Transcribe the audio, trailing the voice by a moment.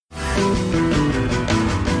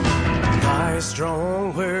Thy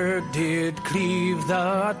strong word did cleave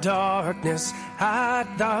the darkness.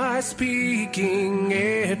 At thy speaking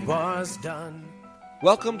it was done.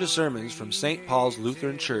 Welcome to sermons from St. Paul's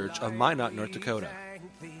Lutheran Church of Minot, North Dakota.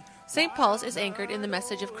 St. Paul's is anchored in the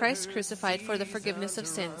message of Christ crucified for the forgiveness of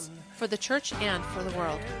sins, for the church and for the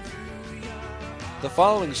world. The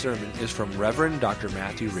following sermon is from Reverend Dr.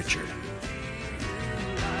 Matthew Richard.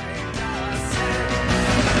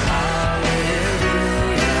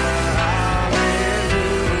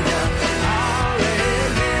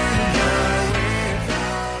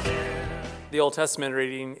 The Old Testament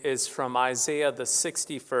reading is from Isaiah, the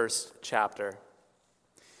 61st chapter.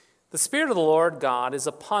 The Spirit of the Lord God is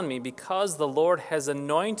upon me because the Lord has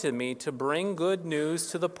anointed me to bring good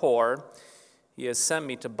news to the poor. He has sent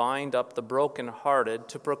me to bind up the brokenhearted,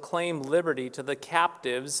 to proclaim liberty to the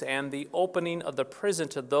captives and the opening of the prison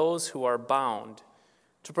to those who are bound,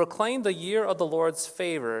 to proclaim the year of the Lord's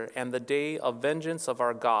favor and the day of vengeance of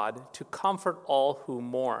our God, to comfort all who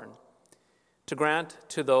mourn, to grant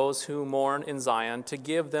to those who mourn in Zion, to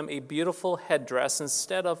give them a beautiful headdress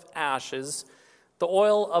instead of ashes, the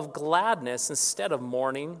oil of gladness instead of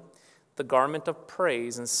mourning, the garment of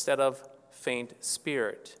praise instead of faint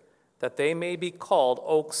spirit, that they may be called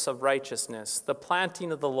oaks of righteousness, the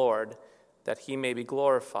planting of the Lord, that he may be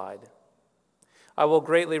glorified. I will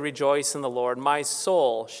greatly rejoice in the Lord. My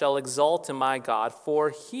soul shall exult in my God,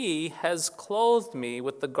 for he has clothed me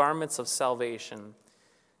with the garments of salvation.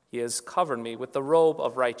 He has covered me with the robe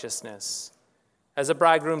of righteousness. As a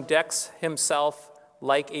bridegroom decks himself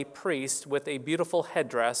like a priest with a beautiful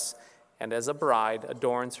headdress, and as a bride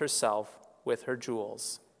adorns herself with her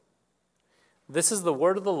jewels. This is the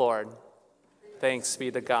word of the Lord. Thanks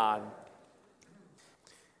be to God.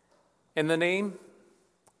 In the name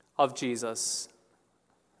of Jesus,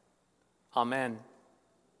 amen.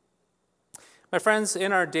 My friends,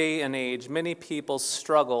 in our day and age, many people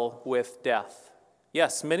struggle with death.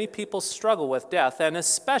 Yes, many people struggle with death, and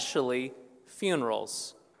especially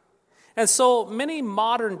funerals. And so many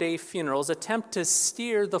modern-day funerals attempt to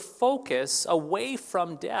steer the focus away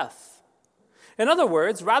from death. In other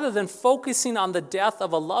words, rather than focusing on the death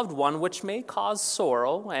of a loved one, which may cause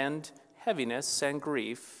sorrow and heaviness and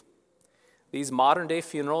grief, these modern-day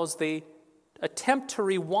funerals, they attempt to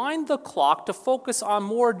rewind the clock to focus on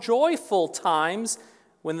more joyful times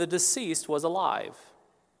when the deceased was alive.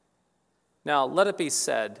 Now, let it be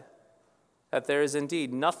said that there is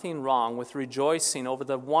indeed nothing wrong with rejoicing over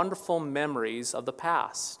the wonderful memories of the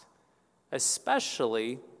past,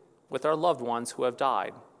 especially with our loved ones who have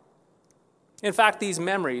died. In fact, these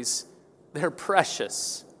memories, they're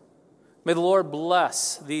precious. May the Lord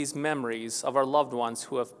bless these memories of our loved ones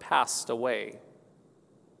who have passed away.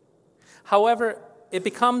 However, it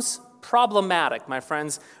becomes problematic, my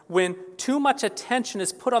friends, when too much attention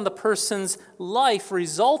is put on the person's life,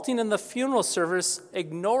 resulting in the funeral service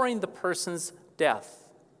ignoring the person's death.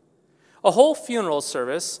 A whole funeral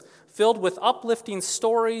service filled with uplifting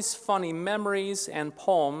stories, funny memories, and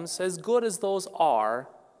poems, as good as those are,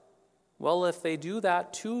 well, if they do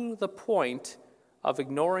that to the point of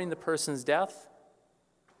ignoring the person's death,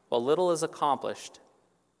 well, little is accomplished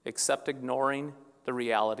except ignoring the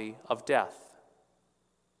reality of death.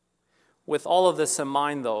 With all of this in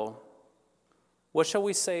mind, though, what shall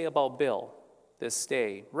we say about Bill this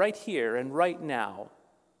day, right here and right now?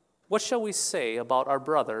 What shall we say about our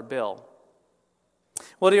brother, Bill?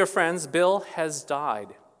 Well, dear friends, Bill has died.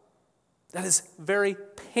 That is very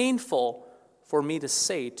painful for me to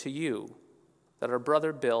say to you, that our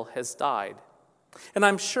brother Bill has died. And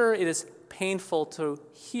I'm sure it is painful to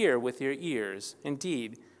hear with your ears.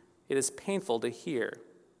 Indeed, it is painful to hear.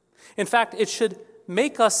 In fact, it should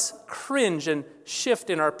make us cringe and shift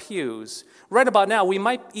in our pews. Right about now, we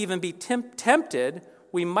might even be tempted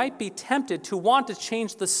to want to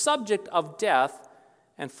change the subject of death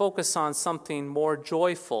and focus on something more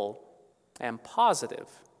joyful and positive.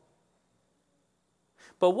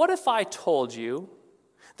 But what if I told you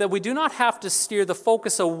that we do not have to steer the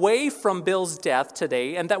focus away from Bill's death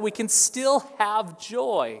today and that we can still have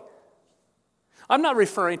joy? I'm not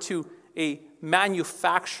referring to a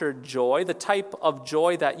manufactured joy, the type of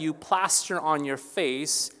joy that you plaster on your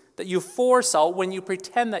face, that you force out when you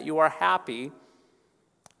pretend that you are happy,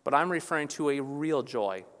 but I'm referring to a real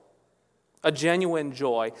joy, a genuine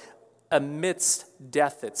joy amidst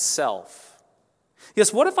death itself.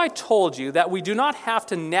 Yes, what if I told you that we do not have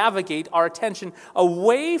to navigate our attention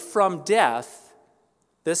away from death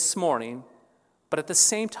this morning, but at the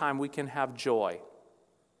same time we can have joy?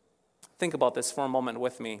 Think about this for a moment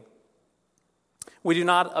with me. We do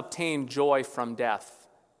not obtain joy from death,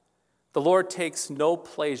 The Lord takes no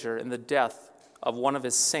pleasure in the death of one of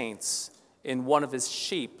his saints, in one of his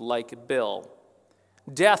sheep like Bill.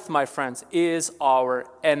 Death, my friends, is our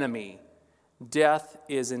enemy. Death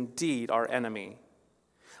is indeed our enemy.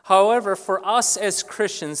 However, for us as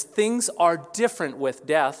Christians, things are different with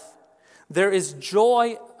death. There is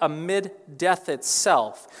joy amid death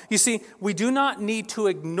itself. You see, we do not need to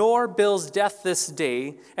ignore Bill's death this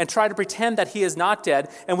day and try to pretend that he is not dead,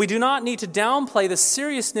 and we do not need to downplay the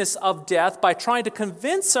seriousness of death by trying to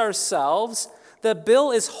convince ourselves that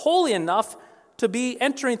Bill is holy enough to be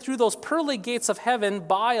entering through those pearly gates of heaven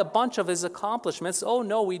by a bunch of his accomplishments. Oh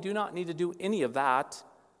no, we do not need to do any of that.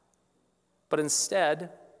 But instead,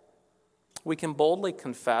 we can boldly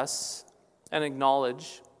confess and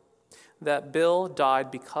acknowledge that Bill died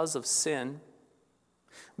because of sin.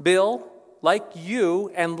 Bill, like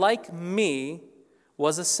you and like me,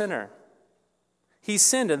 was a sinner. He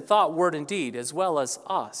sinned in thought, word, and deed, as well as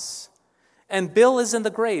us. And Bill is in the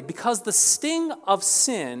grave because the sting of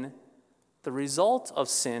sin, the result of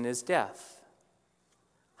sin, is death.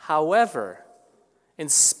 However, in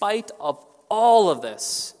spite of all of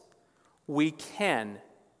this, we can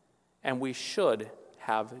and we should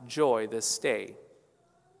have joy this day.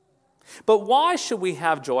 But why should we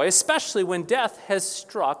have joy, especially when death has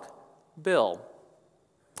struck Bill?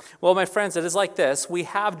 Well, my friends, it is like this. We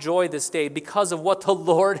have joy this day because of what the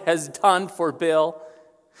Lord has done for Bill.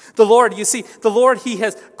 The Lord, you see, the Lord, he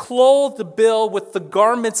has clothed Bill with the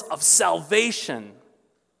garments of salvation.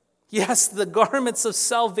 Yes, the garments of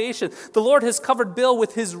salvation. The Lord has covered Bill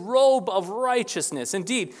with his robe of righteousness.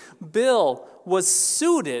 Indeed, Bill was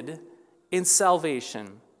suited in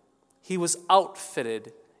salvation. He was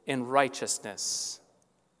outfitted in righteousness.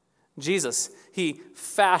 Jesus, he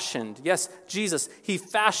fashioned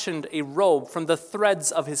a robe from the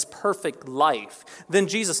threads of his perfect life. Then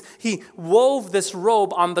Jesus, he wove this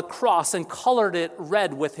robe on the cross and colored it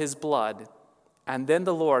red with his blood. And then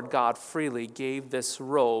the Lord God freely gave this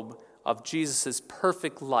robe of Jesus'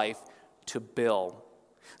 perfect life to Bill,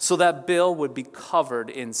 so that Bill would be covered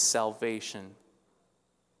in salvation.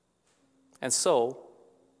 And so,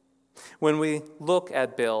 when we look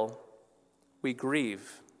at Bill, we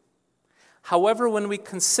grieve. However, when we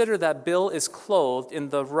consider that Bill is clothed in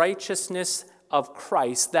the righteousness of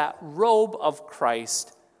Christ, that robe of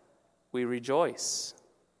Christ, we rejoice.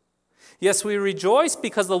 Yes, we rejoice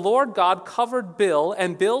because the Lord God covered Bill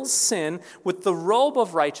and Bill's sin with the robe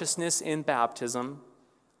of righteousness in baptism,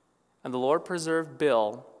 and the Lord preserved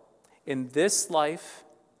Bill in this life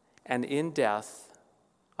and in death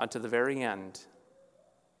unto the very end.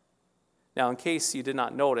 Now, in case you did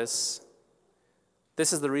not notice,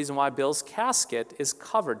 this is the reason why Bill's casket is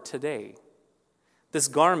covered today. This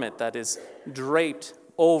garment that is draped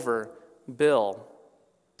over Bill,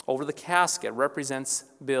 over the casket, represents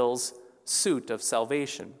Bill's suit of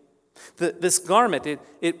salvation. This garment,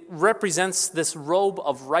 it represents this robe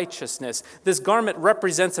of righteousness. This garment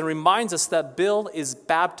represents and reminds us that Bill is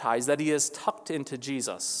baptized, that he is tucked into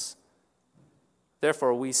Jesus.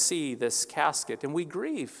 Therefore, we see this casket and we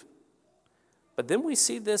grieve. But then we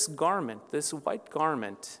see this garment, this white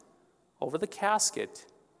garment, over the casket,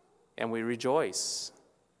 and we rejoice.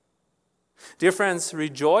 Dear friends,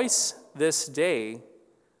 rejoice this day,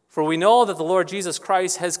 for we know that the Lord Jesus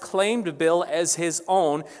Christ has claimed Bill as his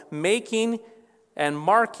own, making and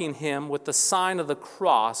marking him with the sign of the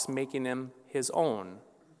cross, making him his own.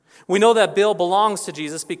 We know that Bill belongs to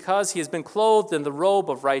Jesus because he has been clothed in the robe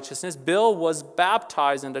of righteousness. Bill was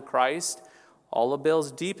baptized into Christ. All of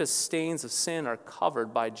Bill's deepest stains of sin are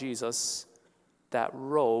covered by Jesus, that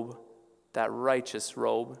robe, that righteous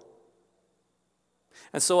robe.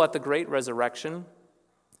 And so at the great resurrection,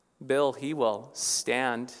 Bill, he will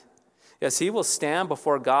stand. Yes, he will stand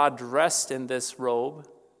before God dressed in this robe,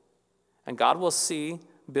 and God will see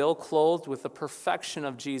Bill clothed with the perfection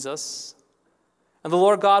of Jesus. And the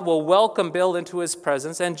Lord God will welcome Bill into his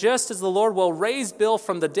presence. And just as the Lord will raise Bill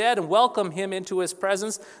from the dead and welcome him into his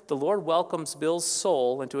presence, the Lord welcomes Bill's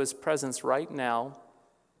soul into his presence right now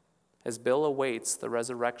as Bill awaits the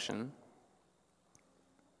resurrection.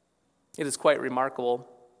 It is quite remarkable.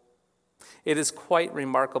 It is quite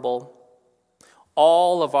remarkable.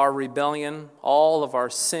 All of our rebellion, all of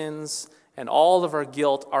our sins, and all of our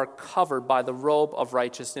guilt are covered by the robe of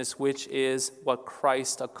righteousness, which is what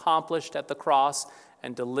Christ accomplished at the cross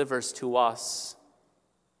and delivers to us.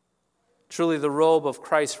 Truly, the robe of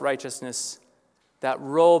Christ's righteousness, that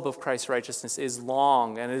robe of Christ's righteousness is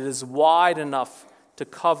long, and it is wide enough to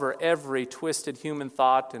cover every twisted human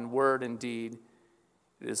thought and word and deed.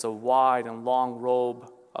 It is a wide and long robe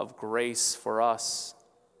of grace for us.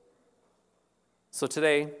 So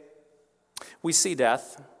today, we see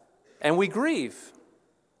death. and we grieve.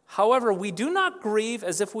 However, we do not grieve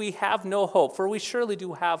as if we have no hope, for we surely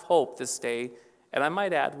do have hope this day. And I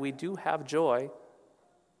might add, we do have joy.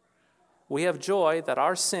 We have joy that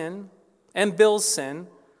our sin and Bill's sin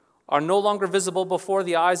are no longer visible before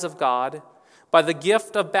the eyes of God. By the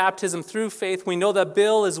gift of baptism through faith, we know that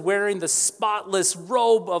Bill is wearing the spotless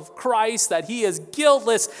robe of Christ, that he is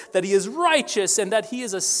guiltless, that he is righteous, and that he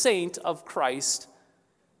is a saint of Christ.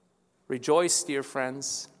 Rejoice, dear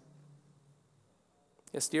friends.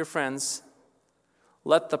 Yes, dear friends,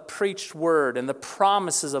 let the preached word and the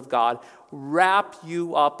promises of God wrap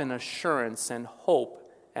you up in assurance and hope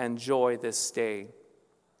and joy this day.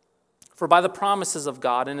 For by the promises of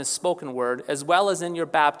God in his spoken word, as well as in your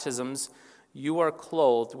baptisms, you are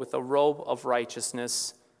clothed with a robe of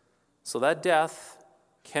righteousness, so that death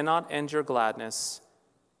cannot end your gladness,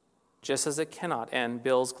 just as it cannot end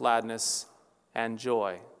Bill's gladness and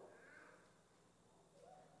joy.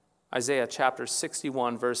 Isaiah chapter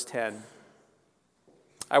 61, verse 10.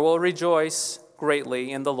 I will rejoice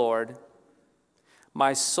greatly in the Lord.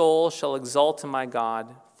 My soul shall exult in my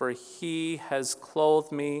God, for he has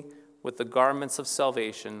clothed me with the garments of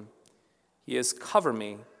salvation. He has covered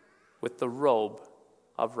me with the robe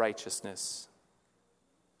of righteousness.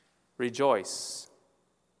 Rejoice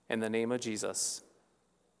in the name of Jesus.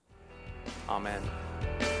 Amen.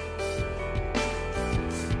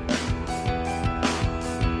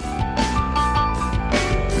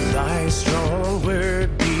 Thy strong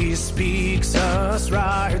word bespeaks us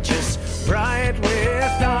righteous, bright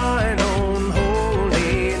with thine own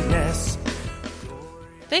holiness.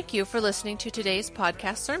 Thank you for listening to today's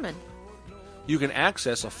podcast sermon. You can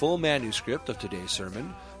access a full manuscript of today's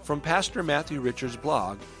sermon from Pastor Matthew Richard's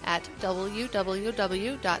blog at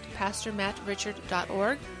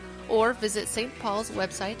www.pastormattrichard.org or visit St. Paul's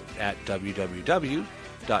website at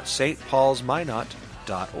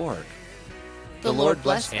www.stpaulsminot.org. The Lord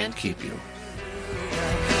bless and keep you.